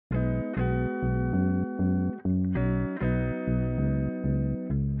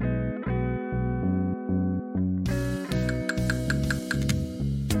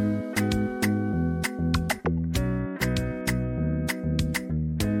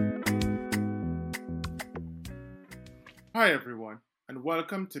Hi, everyone, and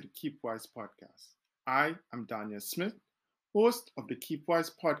welcome to the Keep Wise podcast. I am Daniel Smith, host of the Keep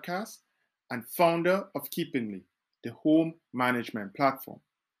Wise podcast and founder of Keepingly, the home management platform.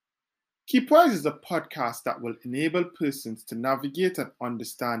 Keep Wise is a podcast that will enable persons to navigate and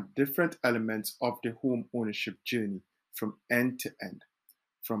understand different elements of the home ownership journey from end to end,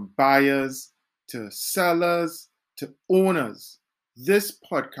 from buyers to sellers to owners. This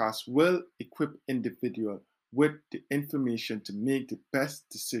podcast will equip individuals with the information to make the best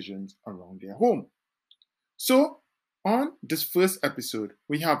decisions around their home. So, on this first episode,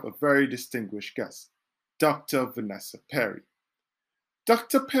 we have a very distinguished guest, Dr. Vanessa Perry.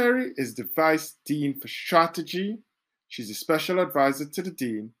 Dr. Perry is the Vice Dean for Strategy. She's a special advisor to the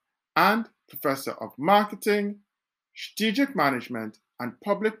Dean and Professor of Marketing, Strategic Management, and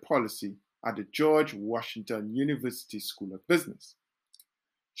Public Policy at the George Washington University School of Business.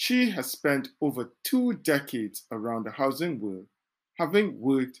 She has spent over 2 decades around the housing world, having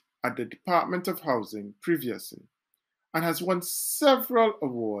worked at the Department of Housing previously, and has won several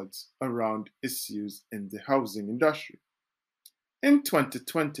awards around issues in the housing industry. In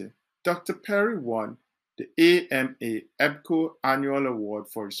 2020, Dr. Perry won the AMA EBCO Annual Award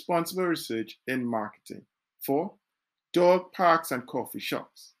for Responsible Research in Marketing for Dog Parks and Coffee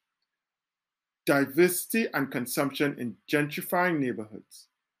Shops, Diversity and Consumption in Gentrifying Neighborhoods,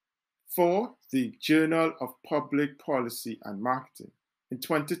 for the Journal of Public Policy and Marketing. In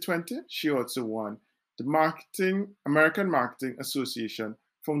 2020, she also won the American Marketing Association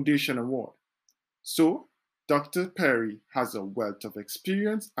Foundation Award. So, Dr. Perry has a wealth of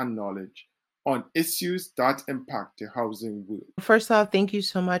experience and knowledge on issues that impact the housing world. First off, thank you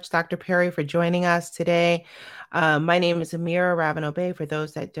so much, Dr. Perry, for joining us today. My name is Amira Ravano-Bey, for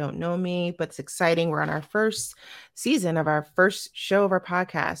those that don't know me, but it's exciting. We're on our first season of our first show of our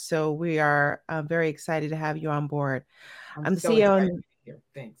podcast, so we are very excited to have you on board. I'm the CEO. And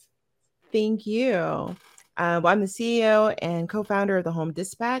thanks. Thank you. I'm the CEO and co-founder of the Home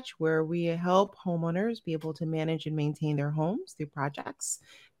Dispatch, where we help homeowners be able to manage and maintain their homes through projects,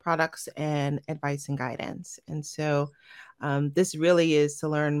 products, and advice and guidance. And so this really is to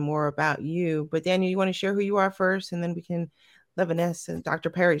learn more about you. But Daniel, you want to share who you are first, and then we can let Vanessa and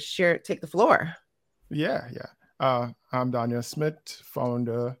Dr. Perry take the floor. Yeah. I'm Daniel Smith,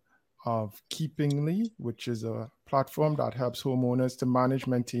 founder of Keepingly, which is a platform that helps homeowners to manage,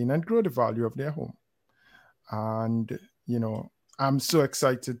 maintain, and grow the value of their home. And, I'm so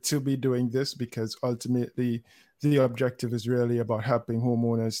excited to be doing this because ultimately the objective is really about helping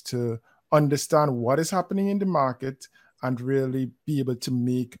homeowners to understand what is happening in the market and really be able to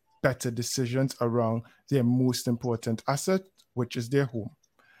make better decisions around their most important asset, which is their home.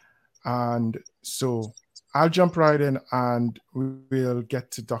 And so I'll jump right in and we'll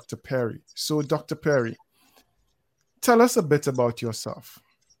get to Dr. Perry. So Dr. Perry, tell us a bit about yourself.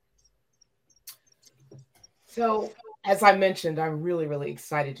 So, as I mentioned, I'm really, really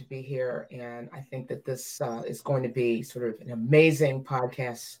excited to be here. And I think that this is going to be sort of an amazing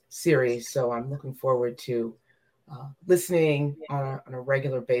podcast series. So I'm looking forward to listening on a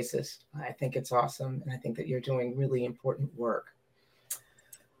regular basis. I think it's awesome. And I think that you're doing really important work.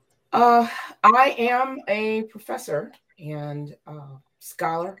 I am a professor and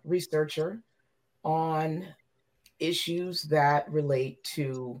scholar, researcher on issues that relate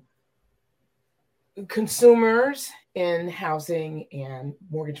to consumers in housing and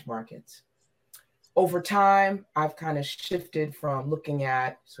mortgage markets. Over time, I've kind of shifted from looking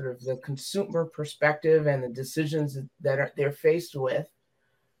at sort of the consumer perspective and the decisions that they're faced with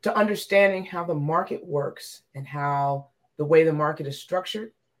to understanding how the market works and how the way the market is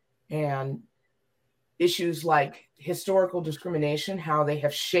structured and issues like historical discrimination, how they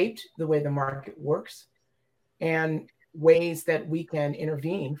have shaped the way the market works, and ways that we can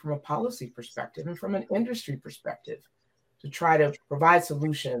intervene from a policy perspective and from an industry perspective to try to provide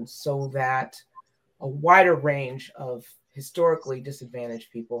solutions so that a wider range of historically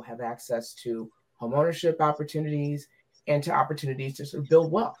disadvantaged people have access to homeownership opportunities and to opportunities to sort of build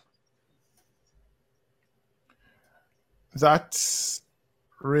wealth. That's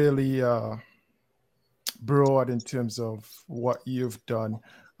really broad in terms of what you've done.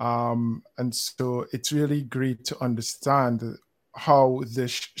 And so it's really great to understand how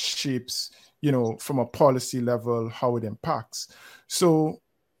this shapes, from a policy level, how it impacts. So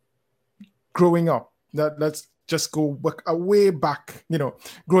growing up, let's just go way back,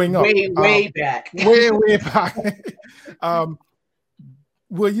 growing up. Way back. Way back.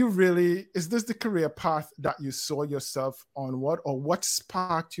 Were you really, is this the career path that you saw yourself on, what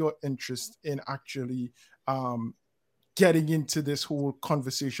sparked your interest in actually getting into this whole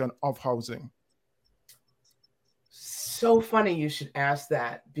conversation of housing? so funny you should ask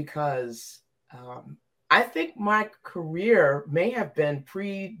that, because I think my career may have been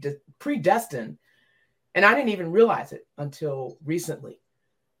predestined, and I didn't even realize it until recently.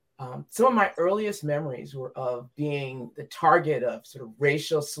 Some of my earliest memories were of being the target of sort of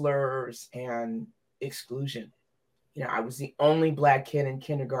racial slurs and exclusion. You know, I was the only Black kid in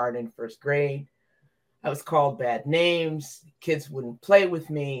kindergarten, first grade. I was called bad names. Kids wouldn't play with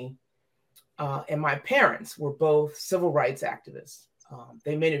me. And my parents were both civil rights activists.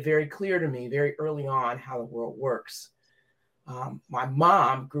 They made it very clear to me very early on how the world works. My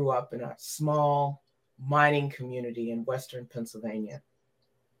mom grew up in a small mining community in Western Pennsylvania.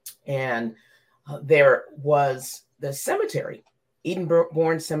 And there was the cemetery,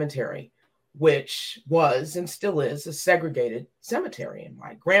 Eden-Bourne Cemetery, which was and still is a segregated cemetery. And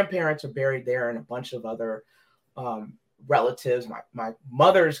my grandparents are buried there, and a bunch of other relatives. My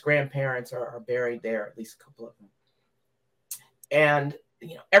mother's grandparents are buried there, at least a couple of them. And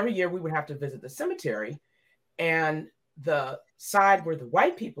you know, every year we would have to visit the cemetery, and the side where the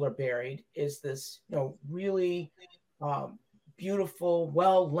white people are buried is this, you know, really beautiful,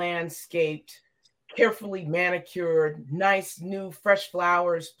 well landscaped, carefully manicured, nice new fresh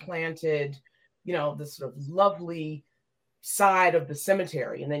flowers planted, you know, this sort of lovely side of the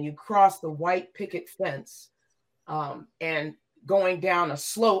cemetery. And then you cross the white picket fence and going down a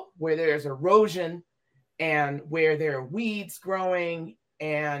slope where there's erosion and where there are weeds growing,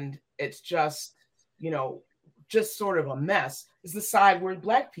 and it's just, you know, just sort of a mess, is the side where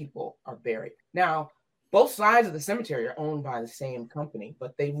Black people are buried. Now, both sides of the cemetery are owned by the same company,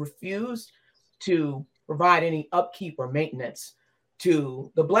 but they refused to provide any upkeep or maintenance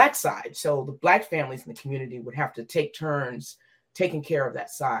to the Black side. So the Black families in the community would have to take turns taking care of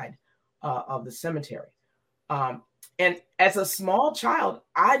that side of the cemetery. And as a small child,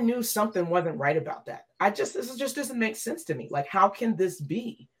 I knew something wasn't right about that. This just doesn't make sense to me. Like, how can this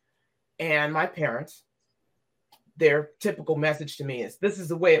be? And my parents, their typical message to me is, this is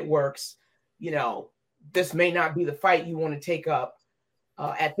the way it works. You know, this may not be the fight you want to take up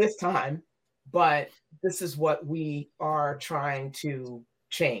at this time, but this is what we are trying to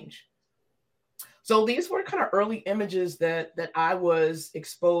change. So these were kind of early images that I was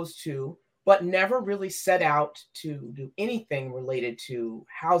exposed to, but never really set out to do anything related to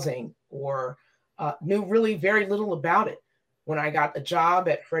housing, or knew really very little about it. When I got a job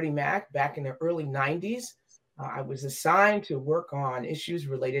at Freddie Mac back in the early 90s, I was assigned to work on issues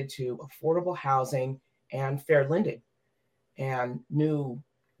related to affordable housing and fair lending, and knew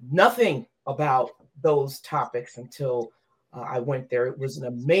nothing about those topics until I went there. It was an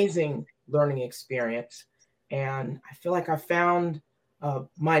amazing learning experience, and I feel like I found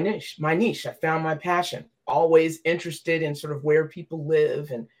my niche. I found my passion. Always interested in sort of where people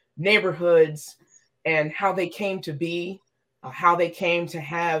live and neighborhoods and how they came to be, how they came to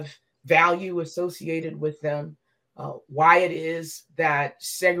have value associated with them, why it is that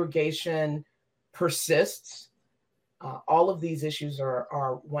segregation persists. All of these issues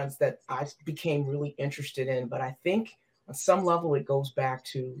are ones that I became really interested in, but I think on some level it goes back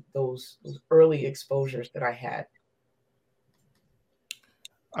to those early exposures that I had.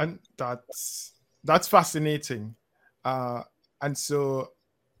 And that's fascinating. And so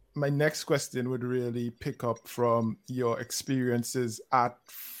my next question would really pick up from your experiences at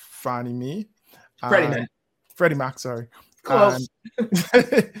Freddie Mac, sorry. Close.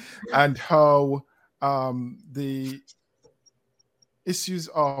 And how the issues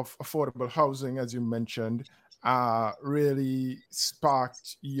of affordable housing, as you mentioned, really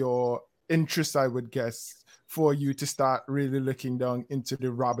sparked your interest, I would guess, for you to start really looking down into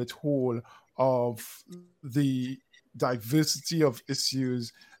the rabbit hole of the diversity of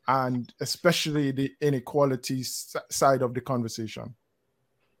issues, and especially the inequality side of the conversation.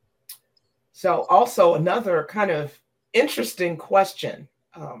 So also another kind of interesting question.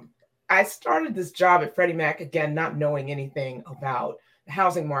 I started this job at Freddie Mac, again, not knowing anything about the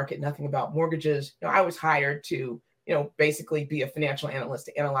housing market, nothing about mortgages. You know, I was hired to, you know, basically be a financial analyst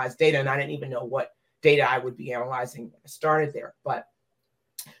to analyze data, and I didn't even know what data I would be analyzing when I started there. But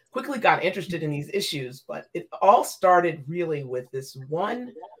quickly got interested in these issues. But it all started really with this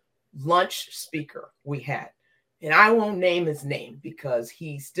one lunch speaker we had. And I won't name his name because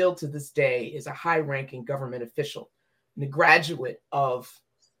he still to this day is a high-ranking government official and a graduate of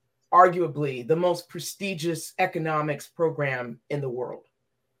arguably the most prestigious economics program in the world.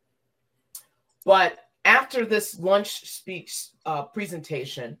 But after this lunch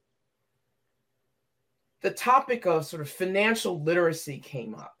presentation, the topic of sort of financial literacy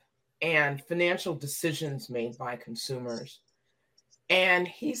came up and financial decisions made by consumers. And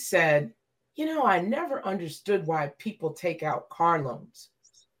he said, I never understood why people take out car loans.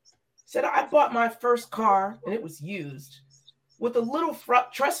 Said, I bought my first car and it was used with a little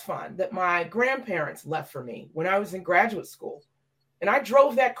trust fund that my grandparents left for me when I was in graduate school. And I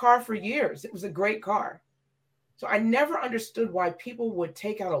drove that car for years. It was a great car. So I never understood why people would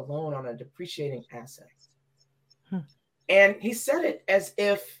take out a loan on a depreciating asset. And he said it as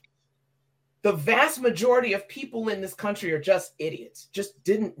if the vast majority of people in this country are just idiots, just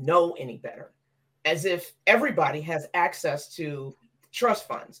didn't know any better, as if everybody has access to trust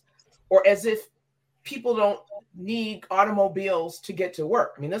funds, or as if people don't need automobiles to get to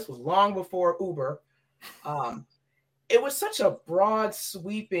work. I mean, this was long before Uber. It was such a broad,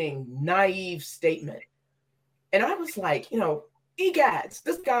 sweeping, naive statement. And I was like, egads,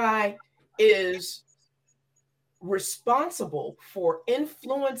 this guy is responsible for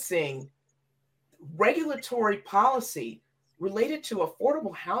influencing regulatory policy related to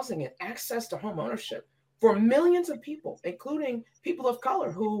affordable housing and access to home ownership for millions of people, including people of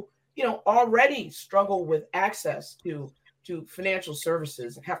color who, already struggle with access to financial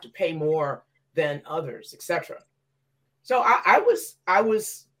services and have to pay more than others, etc. So I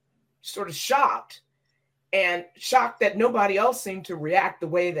was sort of shocked that nobody else seemed to react the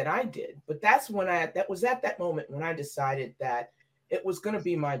way that I did. But that was at that moment when I decided that it was going to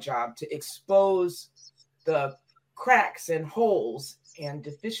be my job to expose the cracks and holes and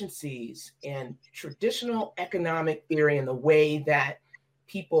deficiencies in traditional economic theory and the way that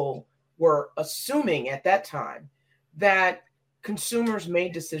people were assuming at that time that consumers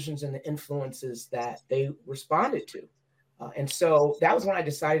made decisions and the influences that they responded to. And so that was when I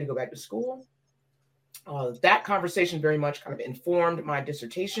decided to go back to school. That conversation very much kind of informed my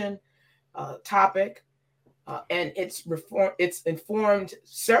dissertation topic. And it's informed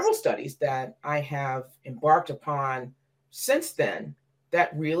several studies that I have embarked upon since then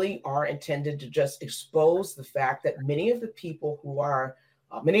that really are intended to just expose the fact that many of the people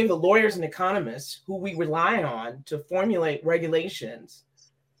many of the lawyers and economists who we rely on to formulate regulations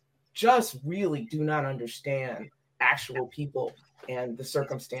just really do not understand actual people and the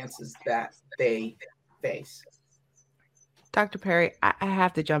circumstances that they face. Dr. Perry, I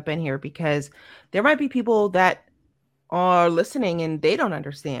have to jump in here because there might be people that are listening and they don't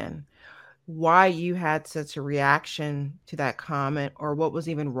understand why you had such a reaction to that comment or what was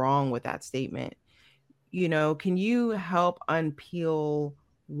even wrong with that statement. Can you help unpeel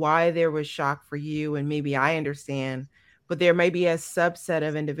why there was shock for you? And maybe I understand, but there may be a subset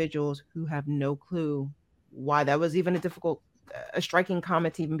of individuals who have no clue why that was even a striking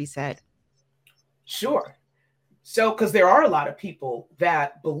comment to even be said. Sure. So, because there are a lot of people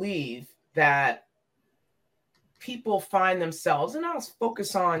that believe that people find themselves, and I'll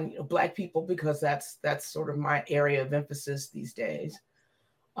focus on Black people because that's sort of my area of emphasis these days.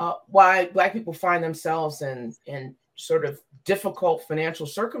 Why Black people find themselves in sort of difficult financial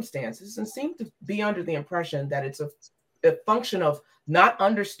circumstances and seem to be under the impression that it's a function of not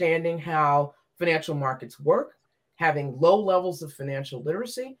understanding how financial markets work, having low levels of financial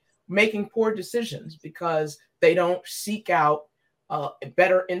literacy, making poor decisions because they don't seek out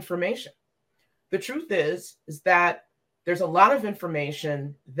better information. The truth is that there's a lot of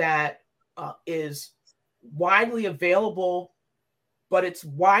information that is widely available, but it's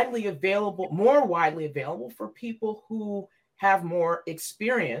more widely available for people who have more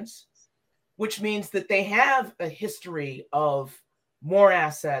experience, which means that they have a history of more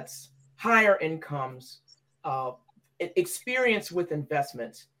assets, higher incomes, experience with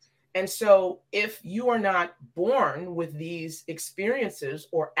investments. And so if you are not born with these experiences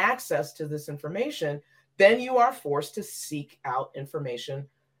or access to this information, then you are forced to seek out information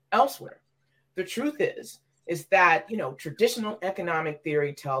elsewhere. The truth is that, traditional economic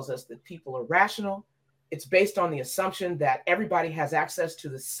theory tells us that people are rational. It's based on the assumption that everybody has access to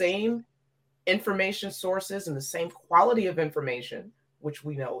the same information sources and the same quality of information, which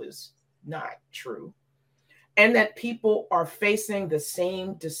we know is not true. And that people are facing the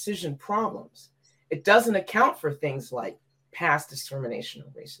same decision problems. It doesn't account for things like past discrimination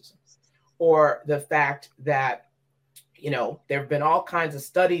or racism, or the fact that, there have been all kinds of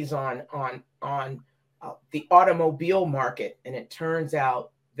studies on the automobile market, and it turns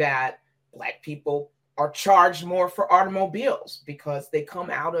out that Black people are charged more for automobiles because they come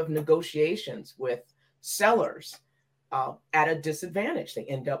out of negotiations with sellers at a disadvantage. They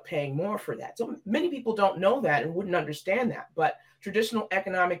end up paying more for that. So many people don't know that and wouldn't understand that. But traditional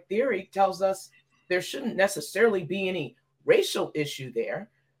economic theory tells us there shouldn't necessarily be any racial issue there,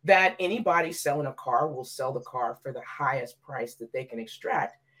 that anybody selling a car will sell the car for the highest price that they can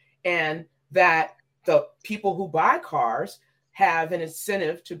extract. And that the people who buy cars have an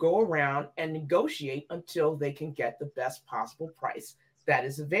incentive to go around and negotiate until they can get the best possible price that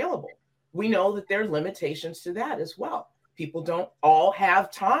is available. We know that there are limitations to that as well. People don't all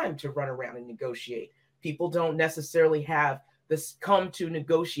have time to run around and negotiate. People don't necessarily have this come to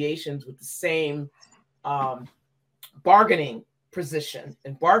negotiations with the same bargaining position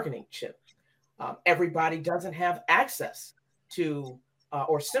and bargaining chip. Everybody doesn't have access to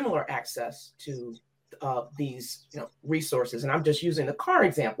or similar access to these resources. And I'm just using the car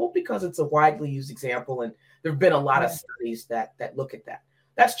example because it's a widely used example, and there have been a lot of studies that look at that.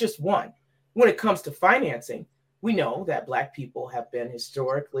 That's just one. When it comes to financing, we know that Black people have been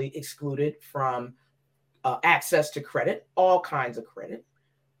historically excluded from access to credit, all kinds of credit.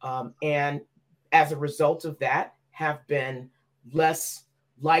 And as a result of that, have been less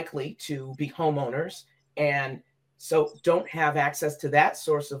likely to be homeowners, and so don't have access to that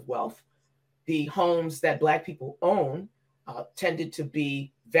source of wealth. The homes that Black people own tended to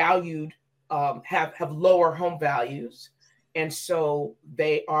be valued, have lower home values, and so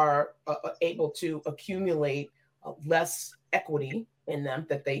they are able to accumulate less equity in them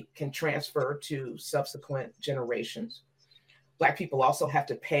that they can transfer to subsequent generations. Black people also have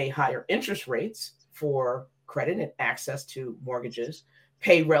to pay higher interest rates for credit and access to mortgages,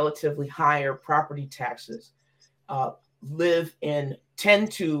 pay relatively higher property taxes,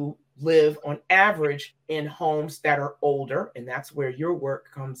 tend to live on average in homes that are older, and that's where your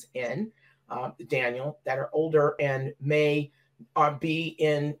work comes in, Daniel, that are older and may be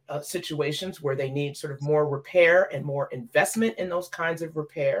in situations where they need sort of more repair and more investment in those kinds of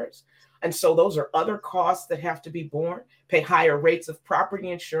repairs. And so those are other costs that have to be borne, pay higher rates of property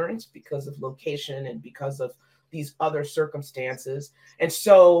insurance because of location and because of these other circumstances. And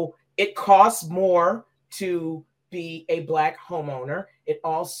so it costs more to be a Black homeowner. It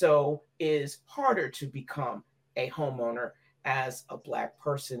also is harder to become a homeowner as a Black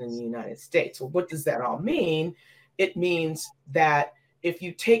person in the United States. Well, what does that all mean? It means that if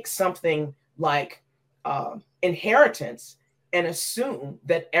you take something like inheritance and assume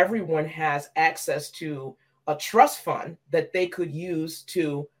that everyone has access to a trust fund that they could use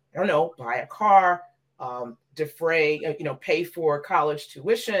to, buy a car, defray, pay for college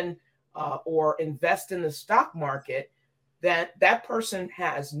tuition, or invest in the stock market, that person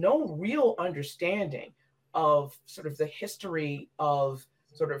has no real understanding of sort of the history of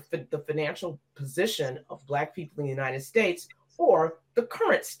sort of the financial position of Black people in the United States, or the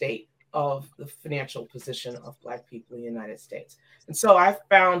current state of the financial position of Black people in the United States. And so I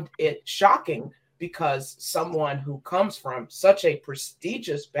found it shocking because someone who comes from such a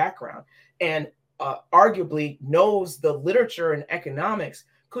prestigious background and arguably knows the literature and economics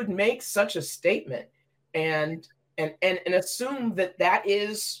could make such a statement and assume that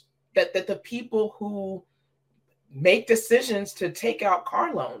the people who make decisions to take out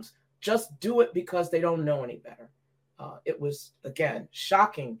car loans just do it because they don't know any better. It was, again,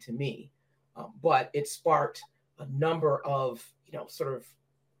 shocking to me, but it sparked a number of, sort of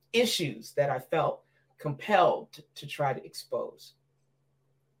issues that I felt compelled to try to expose.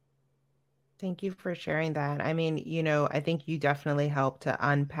 Thank you for sharing that. I mean, I think you definitely help to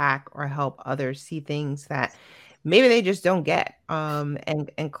unpack or help others see things that maybe they just don't get.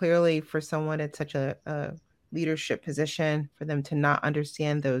 And clearly for someone at such a leadership position, for them to not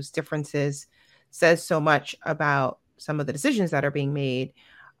understand those differences says so much about some of the decisions that are being made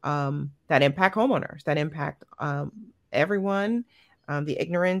that impact homeowners, that impact everyone, the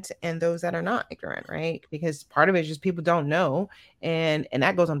ignorant and those that are not ignorant, right? Because part of it is just people don't know, and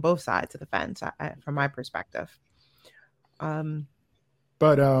that goes on both sides of the fence, from my perspective. But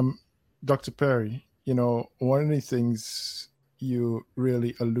Dr. Perry, one of the things you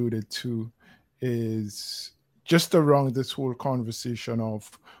really alluded to is just around this whole conversation of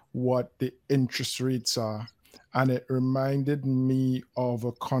what the interest rates are. And it reminded me of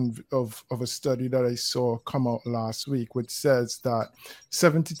a study that I saw come out last week, which says that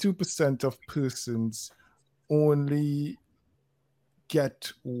 72% of persons only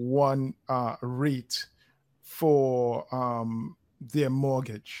get one rate for their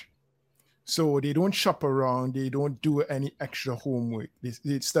mortgage. So they don't shop around, they don't do any extra homework.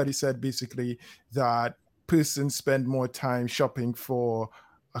 The study said basically that persons spend more time shopping for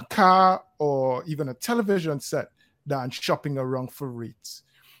a car or even a television set than shopping around for rates.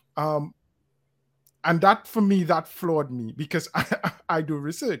 And that, for me, that floored me because I do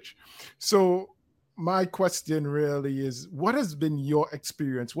research. So my question really is, what has been your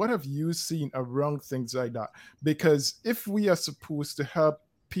experience? What have you seen around things like that? Because if we are supposed to help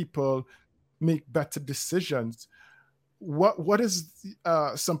people make better decisions, what is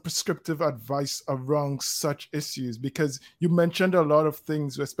some prescriptive advice around such issues? Because you mentioned a lot of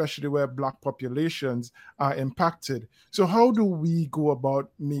things, especially where Black populations are impacted. So how do we go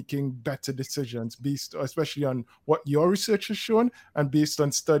about making better decisions based, especially on what your research has shown and based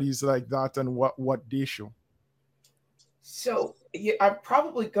on studies like that and what they show? So I'm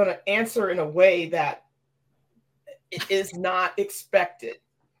probably going to answer in a way that is not expected,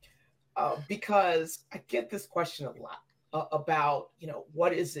 because I get this question a lot about,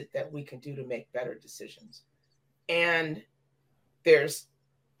 what is it that we can do to make better decisions? And there's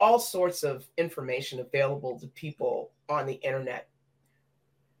all sorts of information available to people on the internet.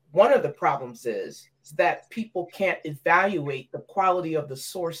 One of the problems is that people can't evaluate the quality of the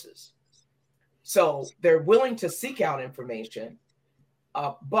sources. So they're willing to seek out information,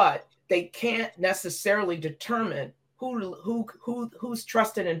 but they can't necessarily determine who's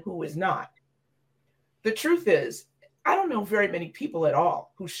trusted and who is not. The truth is, I don't know very many people at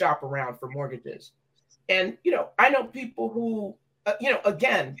all who shop around for mortgages. And, I know people who,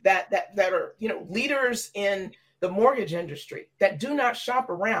 again, that are, leaders in the mortgage industry that do not shop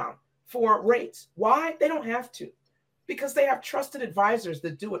around for rates. Why? They don't have to, because they have trusted advisors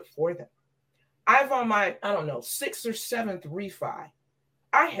that do it for them. I've on my, 6th or 7th refi,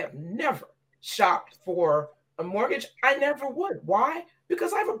 I have never shopped for a mortgage. I never would. Why?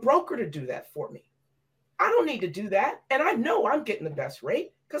 Because I have a broker to do that for me. I don't need to do that. And I know I'm getting the best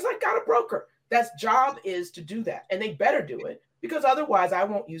rate because I got a broker. That's job is to do that. And they better do it, because otherwise I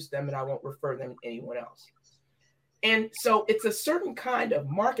won't use them and I won't refer them to anyone else. And so it's a certain kind of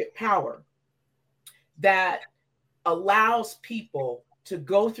market power that allows people to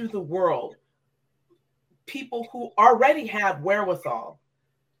go through the world, people who already have wherewithal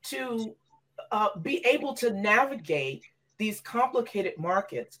to be able to navigate these complicated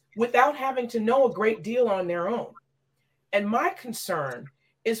markets without having to know a great deal on their own. And my concern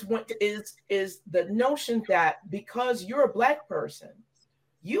is the notion that because you're a Black person,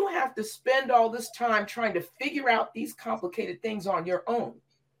 you have to spend all this time trying to figure out these complicated things on your own,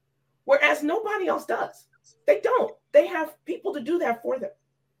 whereas nobody else does. They don't. They have people to do that for them.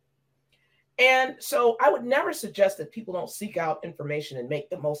 And so I would never suggest that people don't seek out information and make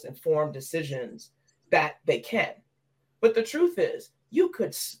the most informed decisions that they can. But the truth is, you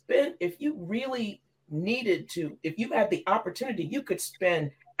could spend, if you really needed to, if you had the opportunity, you could spend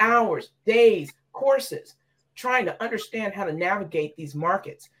hours, days, courses trying to understand how to navigate these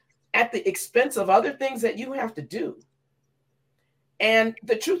markets at the expense of other things that you have to do. And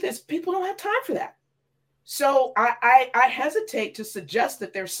the truth is, people don't have time for that. So I hesitate to suggest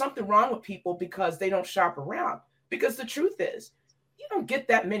that there's something wrong with people because they don't shop around. Because the truth is, you don't get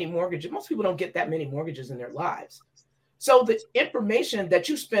that many mortgages. Most people don't get that many mortgages in their lives. So the information that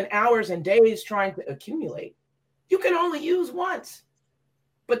you spend hours and days trying to accumulate, you can only use once.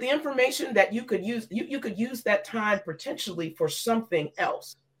 But the information that you could use, you could use that time potentially for something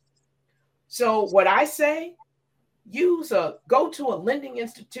else. So what I say, go to a lending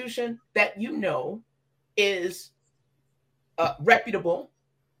institution that is reputable,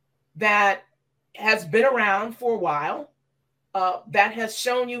 that has been around for a while, that has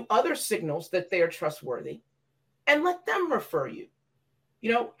shown you other signals that they are trustworthy, and let them refer you.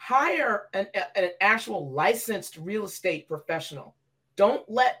 Hire an actual licensed real estate professional. Don't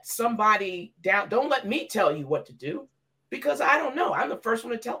let somebody down. Don't let me tell you what to do, because I don't know. I'm the first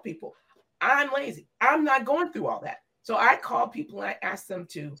one to tell people I'm lazy. I'm not going through all that. So I call people and I ask them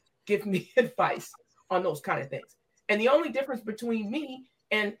to give me advice on those kind of things. And the only difference between me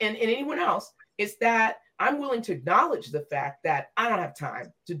and anyone else is that I'm willing to acknowledge the fact that I don't have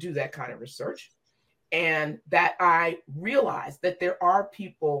time to do that kind of research, and that I realize that there are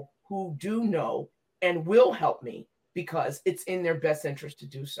people who do know and will help me because it's in their best interest to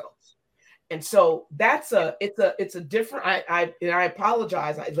do so. And so it's a different, I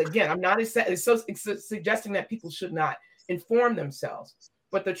apologize. Again, I'm not suggesting that people should not inform themselves.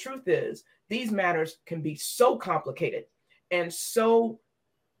 But the truth is, these matters can be so complicated and so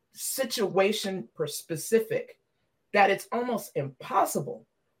situation specific that it's almost impossible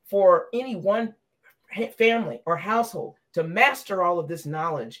for any one family or household to master all of this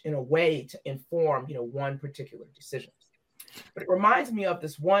knowledge in a way to inform, one particular decision. But it reminds me of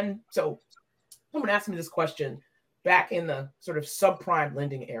this one. So someone asked me this question back in the sort of subprime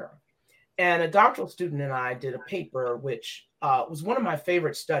lending era. And a doctoral student and I did a paper, which was one of my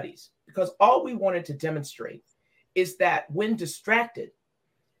favorite studies, because all we wanted to demonstrate is that when distracted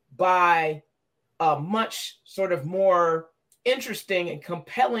by a much sort of more interesting and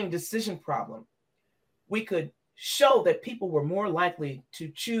compelling decision problem, we could show that people were more likely to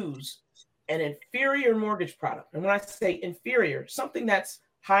choose an inferior mortgage product. And when I say inferior, something that's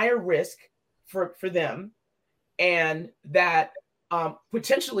higher risk for them and that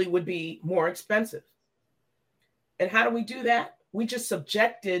potentially would be more expensive. And how do we do that? We just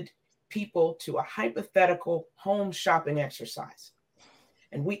subjected people to a hypothetical home shopping exercise.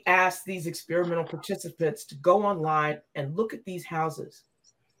 And we asked these experimental participants to go online and look at these houses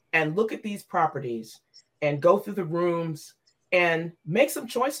and look at these properties and go through the rooms and make some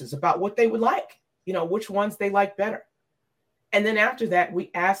choices about what they would like, which ones they like better. And then after that,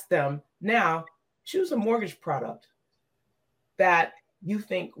 we asked them, now choose a mortgage product that you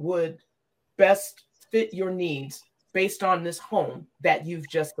think would best fit your needs based on this home that you've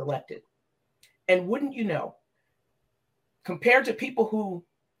just selected. And wouldn't you know, compared to people who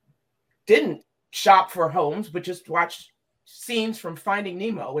didn't shop for homes, but just watched scenes from Finding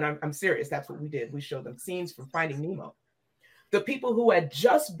Nemo, and I'm serious, that's what we did. We showed them scenes from Finding Nemo. The people who had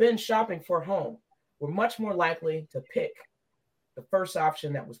just been shopping for a home were much more likely to pick the first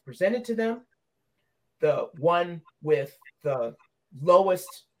option that was presented to them, the one with the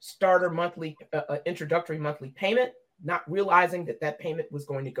lowest starter monthly, introductory monthly payment, not realizing that payment was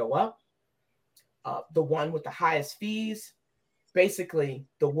going to go up, the one with the highest fees, basically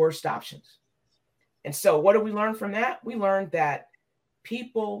the worst options. And so what do we learn from that? We learned that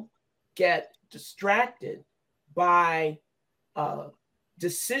people get distracted by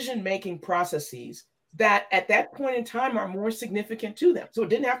decision-making processes that at that point in time are more significant to them. So it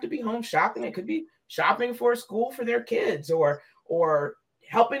didn't have to be home shopping. It could be shopping for a school for their kids, or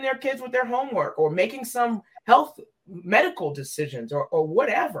helping their kids with their homework, or making some medical decisions, or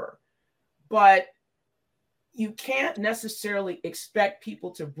whatever. But you can't necessarily expect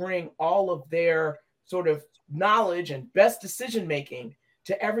people to bring all of their sort of knowledge and best decision-making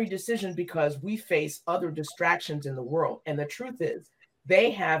to every decision, because we face other distractions in the world. And the truth is,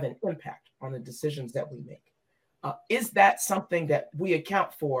 they have an impact on the decisions that we make. Is that something that we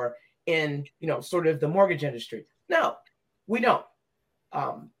account for in, sort of the mortgage industry? No, we don't.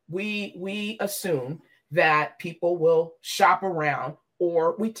 We assume that people will shop around,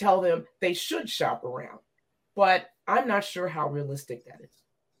 or we tell them they should shop around. But I'm not sure how realistic that is.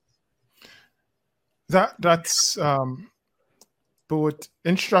 That's both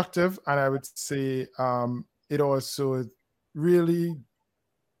instructive, and I would say it also really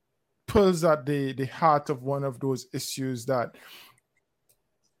pulls at the heart of one of those issues that,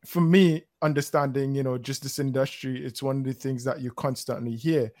 for me, understanding, just this industry, it's one of the things that you constantly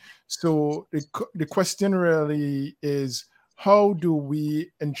hear. So the question really is, how do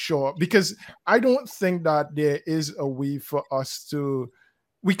we ensure, because I don't think that there is a way for us to,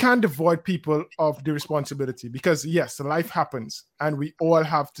 we can't avoid people of the responsibility, because yes, life happens and we all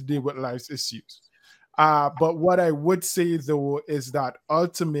have to deal with life's issues. But what I would say, though, is that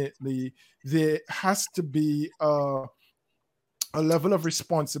ultimately there has to be a level of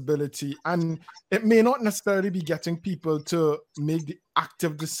responsibility, and it may not necessarily be getting people to make the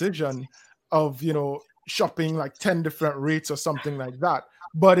active decision of, shopping like 10 different rates or something like that,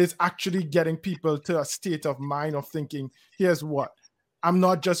 but it's actually getting people to a state of mind of thinking, here's what, I'm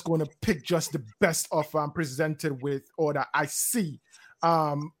not just going to pick just the best offer I'm presented with or that I see.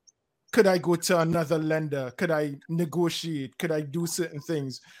 Could I go to another lender? Could I negotiate? Could I do certain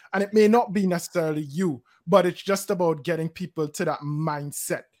things? And it may not be necessarily you, but it's just about getting people to that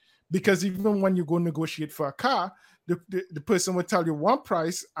mindset. Because even when you go negotiate for a car, the person would tell you one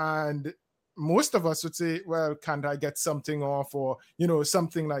price, and most of us would say, well, can't I get something off, or,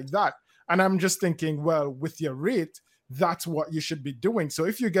 something like that. And I'm just thinking, well, with your rate, that's what you should be doing. So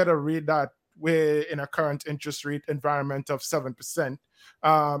if you get a rate that we're in a current interest rate environment of 7%,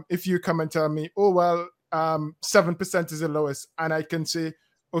 if you come and tell me, 7% is the lowest, and I can say,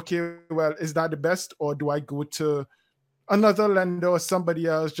 okay, well, is that the best, or do I go to another lender or somebody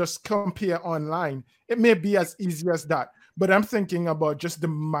else, just compare online? It may be as easy as that, but I'm thinking about just the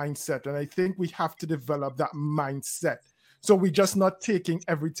mindset, and I think we have to develop that mindset. So we're just not taking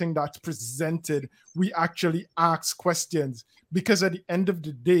everything that's presented. We actually ask questions, because at the end of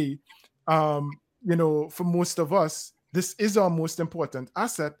the day, for most of us, this is our most important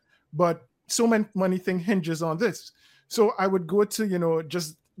asset, but so many things hinges on this. So I would go to,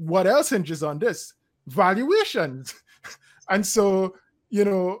 just what else hinges on this? Valuations. And so,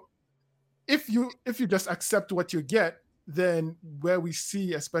 if you just accept what you get, then where we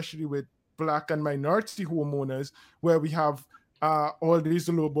see, especially with Black and minority homeowners, where we have all these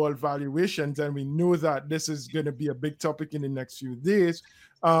lowball valuations, and we know that this is going to be a big topic in the next few days.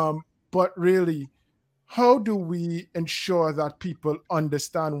 But really, how do we ensure that people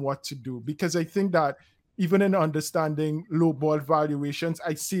understand what to do? Because I think that even in understanding lowball valuations,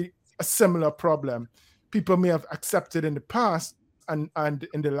 I see a similar problem. People may have accepted in the past, and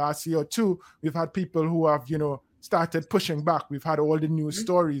in the last year or two, we've had people who have, started pushing back. We've had all the news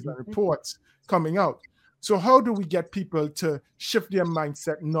stories and reports coming out. So how do we get people to shift their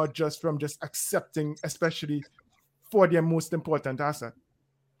mindset, not just from just accepting, especially for their most important asset?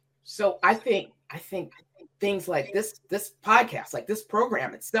 So I think things like this podcast, like this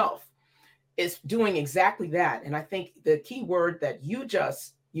program itself, is doing exactly that. And I think the key word that you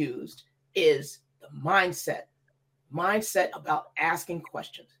just used is the mindset about asking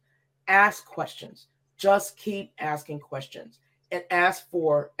questions. Ask questions. Just keep asking questions and ask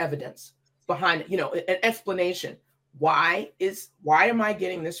for evidence behind it, an explanation. Why am I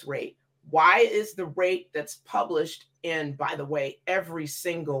getting this rate? Why is the rate that's published in, by the way, every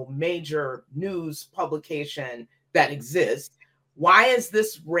single major news publication that exists, why is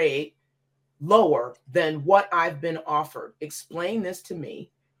this rate lower than what I've been offered? Explain this to me.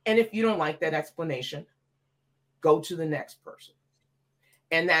 And if you don't like that explanation, go to the next person.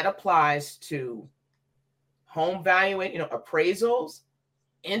 And that applies to home valuing, appraisals,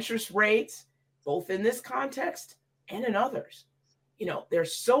 interest rates, both in this context and in others.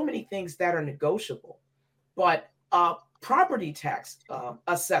 There's so many things that are negotiable, but property tax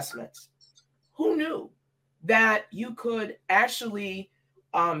assessments, who knew that you could actually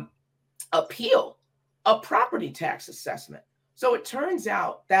appeal a property tax assessment? So it turns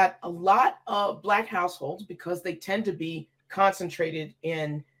out that a lot of Black households, because they tend to be concentrated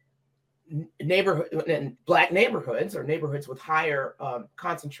in Black neighborhoods or neighborhoods with higher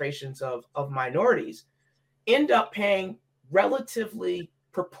concentrations of minorities, end up paying relatively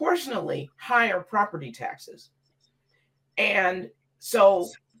proportionally higher property taxes. And so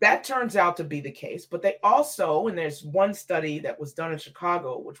that turns out to be the case. But they also, and there's one study that was done in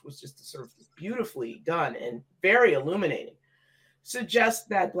Chicago, which was just sort of beautifully done and very illuminating, suggests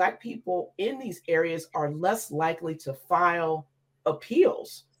that Black people in these areas are less likely to file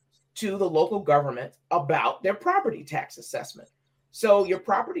appeals to the local government about their property tax assessment. So your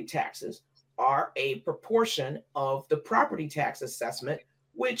property taxes are a proportion of the property tax assessment,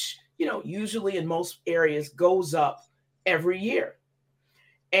 which, usually in most areas goes up every year.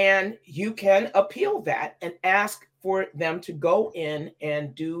 And you can appeal that and ask for them to go in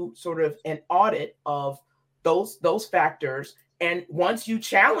and do sort of an audit of those factors. And once you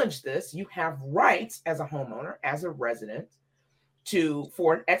challenge this, you have rights as a homeowner, as a resident,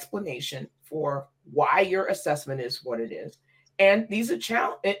 for an explanation for why your assessment is what it is. And these are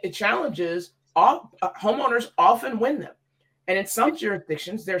challenges. Homeowners often win them. And in some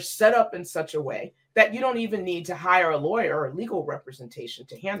jurisdictions, they're set up in such a way that you don't even need to hire a lawyer or legal representation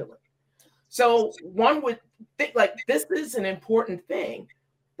to handle it. So one would think like this is an important thing,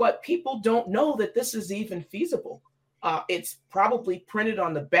 but people don't know that this is even feasible. It's probably printed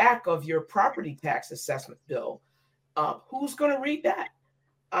on the back of your property tax assessment bill. Who's going to read that?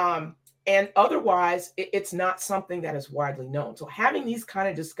 And otherwise, it's not something that is widely known. So having these kind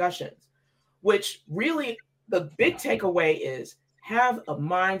of discussions, which really the big takeaway is have a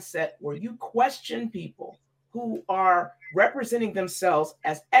mindset where you question people who are representing themselves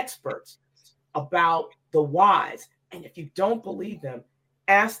as experts about the whys. And if you don't believe them,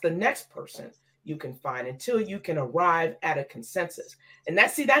 ask the next person you can find until you can arrive at a consensus. And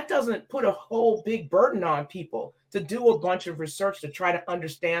that doesn't put a whole big burden on people to do a bunch of research to try to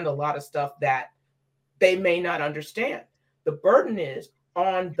understand a lot of stuff that they may not understand. The burden is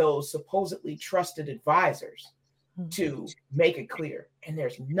on those supposedly trusted advisors to make it clear. And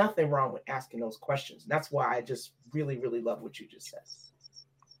there's nothing wrong with asking those questions. And that's why I just really, really love what you just said.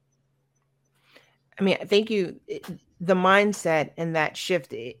 I mean, thank you. The mindset and that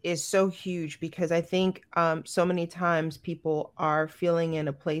shift is so huge because I think so many times people are feeling in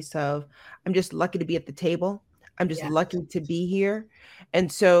a place of, I'm just lucky to be at the table. I'm just lucky to be here.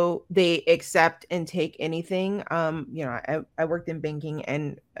 And so they accept and take anything. I worked in banking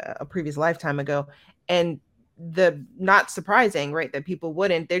and a previous lifetime ago, and the not surprising, right, that people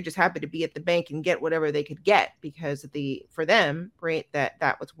wouldn't, they're just happy to be at the bank and get whatever they could get because for them, right,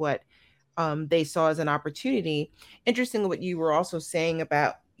 that was what they saw as an opportunity. Interesting what you were also saying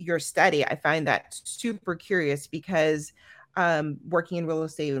about your study. I find that super curious because working in real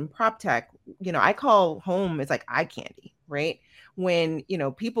estate and prop tech, I call home is like eye candy, right? When,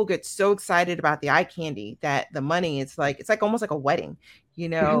 people get so excited about the eye candy that the money, it's like almost like a wedding,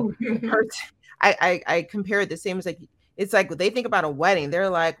 I compare it the same as it's like they think about a wedding. They're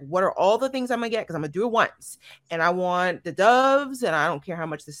like, what are all the things I'm gonna get? Because I'm gonna do it once. And I want the doves and I don't care how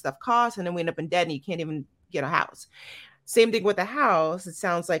much this stuff costs. And then we end up in debt and you can't even get a house. Same thing with the house. It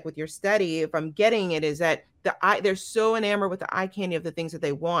sounds like with your study, if I'm getting it, is that they're so enamored with the eye candy of the things that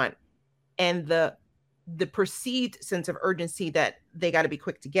they want and the perceived sense of urgency that they got to be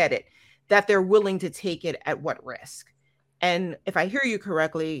quick to get it, that they're willing to take it at what risk. And if I hear you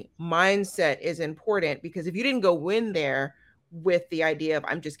correctly, mindset is important, because if you didn't go in there with the idea of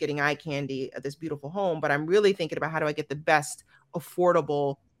I'm just getting eye candy of this beautiful home, but I'm really thinking about how do I get the best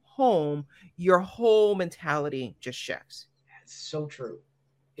affordable home, your whole mentality just shifts. That's so true.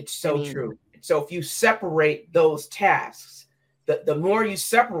 It's so true. So if you separate those tasks, the more you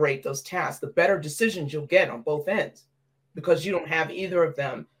separate those tasks, the better decisions you'll get on both ends, because you don't have either of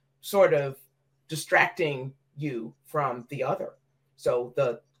them sort of distracting you from the other. So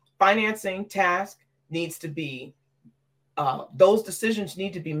the financing task needs to be, those decisions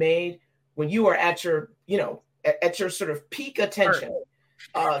need to be made when you are at your, at your sort of peak attention.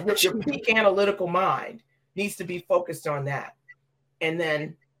 Your peak analytical mind needs to be focused on that. And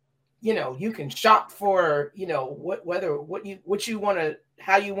then, you can shop for, what you want to,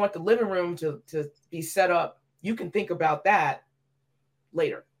 how you want the living room to be set up. You can think about that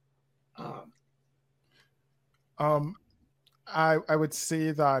later. I would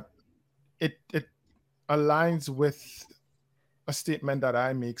say that it aligns with a statement that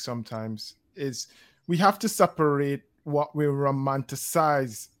I make sometimes, is we have to separate what we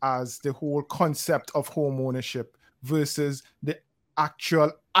romanticize as the whole concept of home ownership versus the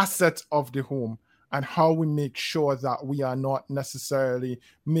actual asset of the home, and how we make sure that we are not necessarily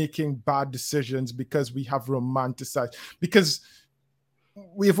making bad decisions because we have romanticized. Because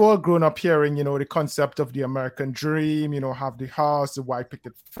we've all grown up hearing, the concept of the American dream, have the house, the white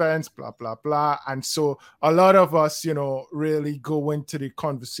picket fence, blah, blah, blah. And so a lot of us, really go into the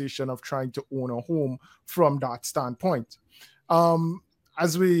conversation of trying to own a home from that standpoint.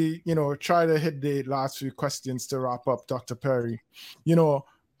 As we, try to hit the last few questions to wrap up, Dr. Perry,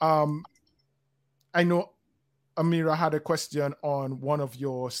 I know Amira had a question on one of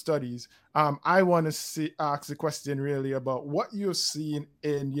your studies. I want to ask the question really about what you're seeing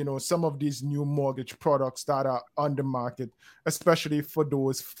in, some of these new mortgage products that are on the market, especially for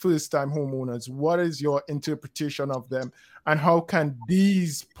those first-time homeowners. What is your interpretation of them, and how can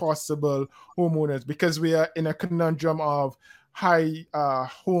these possible homeowners, because we are in a conundrum of high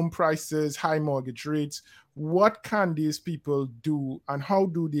home prices, high mortgage rates, what can these people do, and how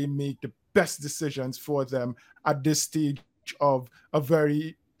do they make the best decisions for them at this stage of a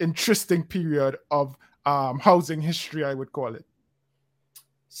very interesting period of housing history, I would call it?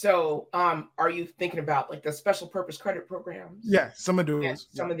 So are you thinking about like the special purpose credit programs? Yeah, some of those. Yeah,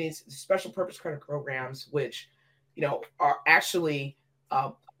 some of these special purpose credit programs, which, are actually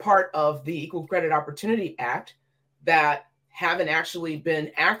part of the Equal Credit Opportunity Act, that haven't actually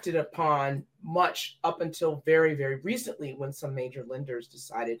been acted upon much up until very, very recently, when some major lenders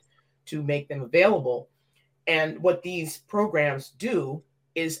decided to make them available. And what these programs do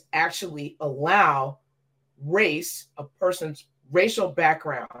is actually allow race, a person's racial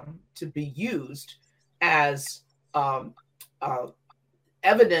background, to be used as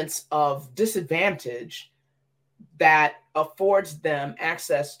evidence of disadvantage that affords them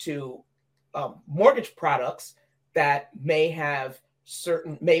access to mortgage products that may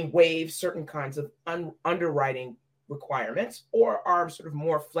waive certain kinds of underwriting requirements, or are sort of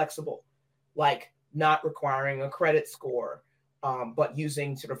more flexible, like not requiring a credit score, but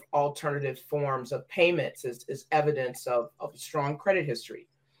using sort of alternative forms of payments as evidence of strong credit history.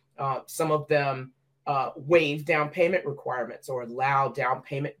 Some of them waive down payment requirements, or allow down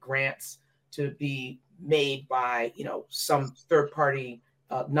payment grants to be made by, some third-party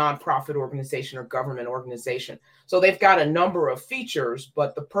nonprofit organization or government organization. So they've got a number of features,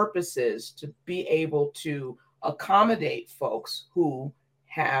 but the purpose is to be able to accommodate folks who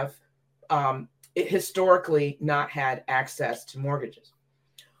have historically not had access to mortgages.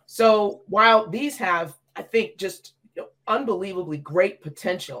 So while these have, I think, just unbelievably great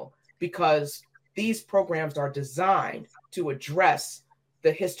potential, because these programs are designed to address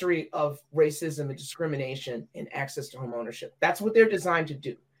the history of racism and discrimination in access to homeownership. That's what they're designed to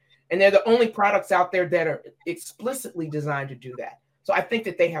do. And they're the only products out there that are explicitly designed to do that. So I think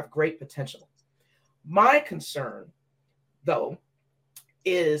that they have great potential. My concern, though,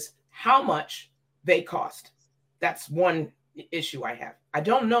 is how much they cost. That's one issue I have. I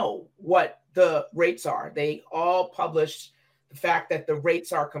don't know what the rates are. They all published the fact that the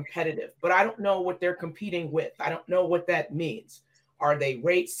rates are competitive, but I don't know what they're competing with. I don't know what that means. Are they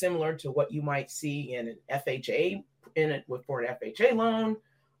rates similar to what you might see in an FHA, for an FHA loan,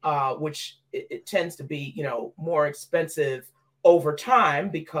 which it tends to be, more expensive over time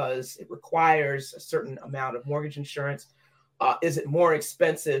because it requires a certain amount of mortgage insurance? Is it more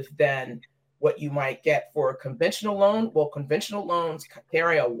expensive than what you might get for a conventional loan. Well, conventional loans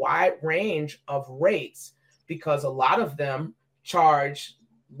carry a wide range of rates because a lot of them charge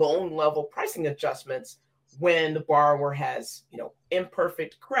loan level pricing adjustments when the borrower has,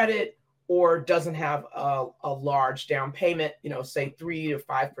 imperfect credit or doesn't have a large down payment, say 3 to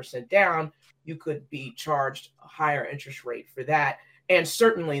 5% down. You could be charged a higher interest rate for that. And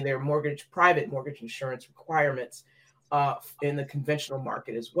certainly there are private mortgage insurance requirements in the conventional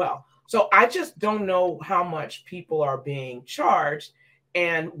market as well. So I just don't know how much people are being charged.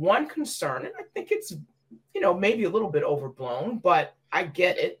 And one concern, and I think it's, maybe a little bit overblown, but I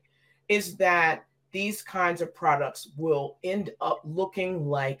get it, is that these kinds of products will end up looking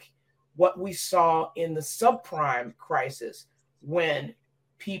like what we saw in the subprime crisis, when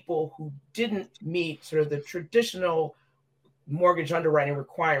people who didn't meet sort of the traditional mortgage underwriting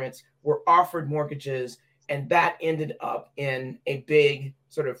requirements were offered mortgages, and that ended up in a big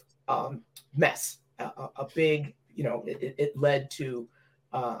sort of mess, a big, it led to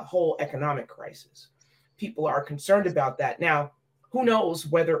a whole economic crisis. People are concerned about that. Now, who knows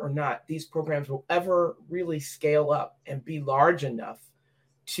whether or not these programs will ever really scale up and be large enough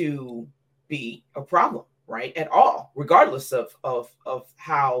to be a problem, right? At all, regardless of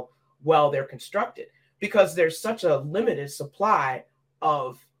how well they're constructed, because there's such a limited supply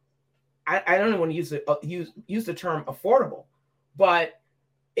of, I don't want to use the term affordable, but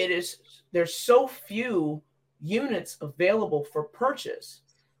there's so few units available for purchase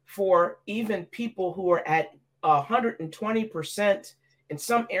for even people who are at 120%, in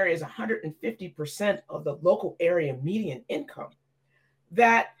some areas 150% of the local area median income,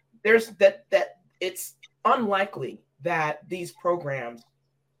 that it's unlikely that these programs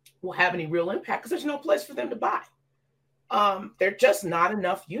will have any real impact, because there's no place for them to buy. There are just not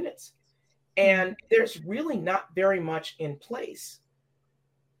enough units, and there's really not very much in place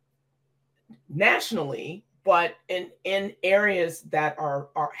nationally, but in areas that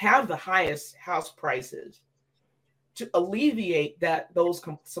have the highest house prices, to alleviate those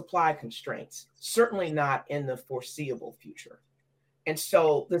supply constraints. Certainly not in the foreseeable future. And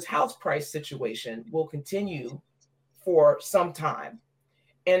so this house price situation will continue for some time.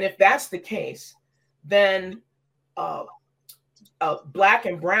 And if that's the case, then Black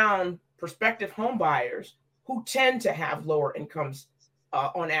and brown prospective home buyers, who tend to have lower incomes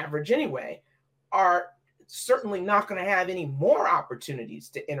on average anyway, are certainly not going to have any more opportunities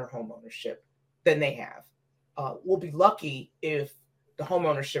to enter homeownership than they have. We'll be lucky if the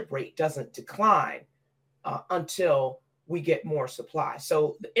homeownership rate doesn't decline until we get more supply.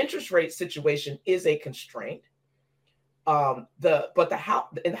 So the interest rate situation is a constraint.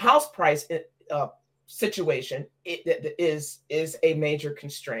 The house price situation is a major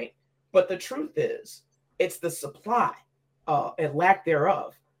constraint. But the truth is, it's the supply and lack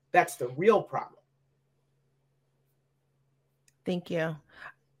thereof that's the real problem. Thank you.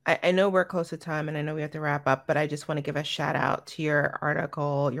 I know we're close to time, and I know we have to wrap up, but I just want to give a shout out to your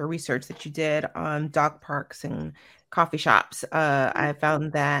article, your research that you did on dog parks and coffee shops. I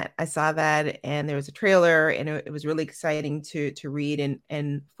saw that, and there was a trailer, and it was really exciting to read,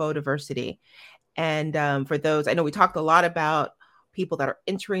 and faux diversity. And for those, I know we talked a lot about people that are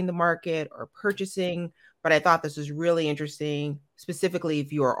entering the market or purchasing, but I thought this was really interesting, specifically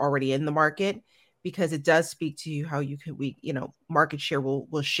if you are already in the market, because it does speak to how market share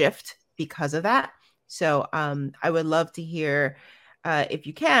will shift because of that. So I would love to hear, if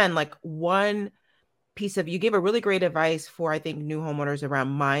you can, like one piece you gave a really great advice for, I think, new homeowners around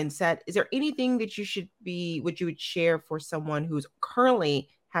mindset. Is there anything that you would share for someone who's currently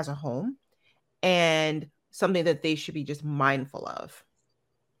has a home and something that they should be just mindful of?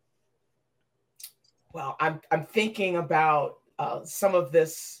 Well, I'm thinking about some of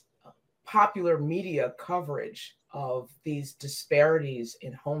this popular media coverage of these disparities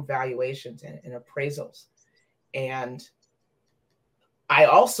in home valuations and appraisals. And I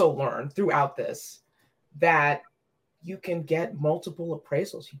also learned throughout this that you can get multiple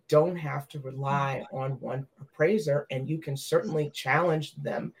appraisals. You don't have to rely on one appraiser, and you can certainly challenge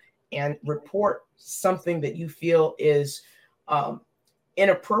them and report something that you feel is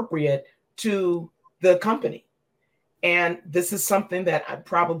inappropriate to the company. And this is something that I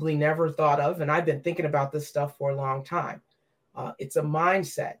probably never thought of. And I've been thinking about this stuff for a long time. It's a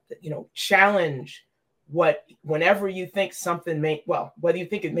mindset that, challenge whenever you think something whether you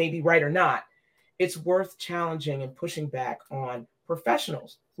think it may be right or not, it's worth challenging and pushing back on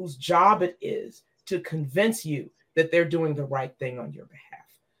professionals whose job it is to convince you that they're doing the right thing on your behalf.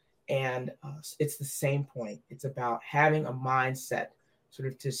 And it's the same point. It's about having a mindset sort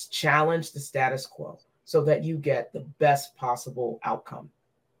of to challenge the status quo, so that you get the best possible outcome.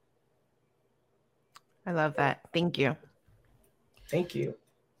 I love that. Thank you. Thank you.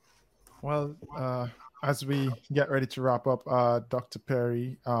 Well, as we get ready to wrap up, Dr.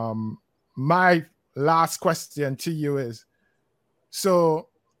 Perry, my last question to you is, so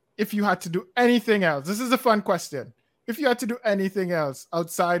if you had to do anything else, this is a fun question. If you had to do anything else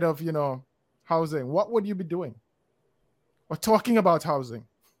outside of, housing, what would you be doing? Or talking about housing?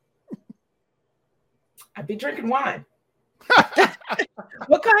 I'd be drinking wine.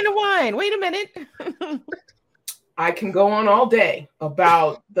 What kind of wine? Wait a minute. I can go on all day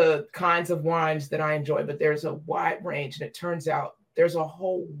about the kinds of wines that I enjoy, but there's a wide range. And it turns out there's a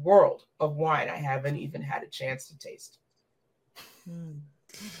whole world of wine I haven't even had a chance to taste.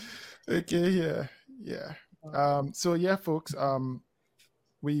 Okay, yeah. So yeah, folks,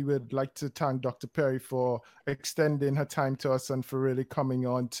 we would like to thank Dr. Perry for extending her time to us and for really coming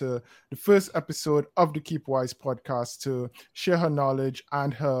on to the first episode of the Keep Wise podcast to share her knowledge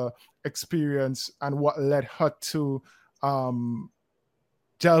and her experience and what led her to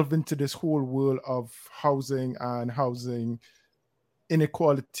delve into this whole world of housing and housing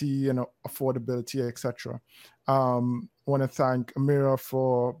inequality and affordability, etc. I want to thank Amira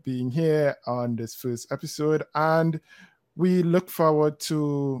for being here on this first episode, and we look forward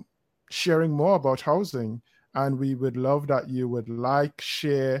to sharing more about housing, and we would love that you would like,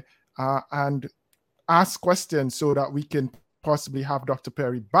 share, and ask questions so that we can possibly have Dr.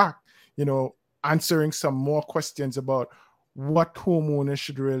 Perry back, answering some more questions about what homeowners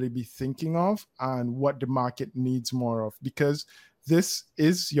should really be thinking of and what the market needs more of, because this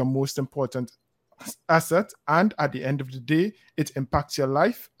is your most important asset. And at the end of the day, it impacts your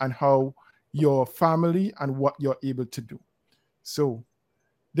life and how your family and what you're able to do. So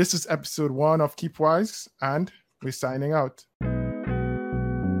this is episode 1 of Keep Wise, and we're signing out.